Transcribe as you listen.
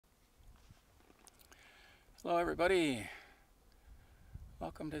Hello everybody,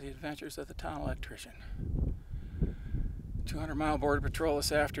 welcome to the adventures of the town electrician. 200-mile border patrol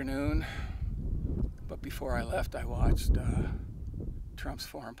this afternoon, but before I left I watched Trump's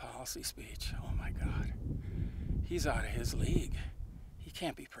foreign policy speech. Oh my God, he's out of his league. He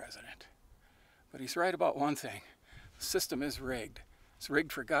can't be president. But he's right about one thing: the system is rigged. It's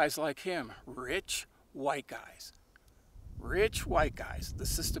rigged for guys like him, rich white guys. Rich white guys, the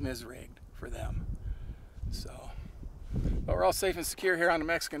system is rigged for them. But we're all safe and secure here on the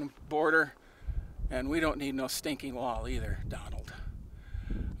Mexican border, and we don't need no stinking wall either, Donald.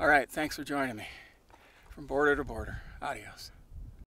 All right, thanks for joining me. From border to border, adios.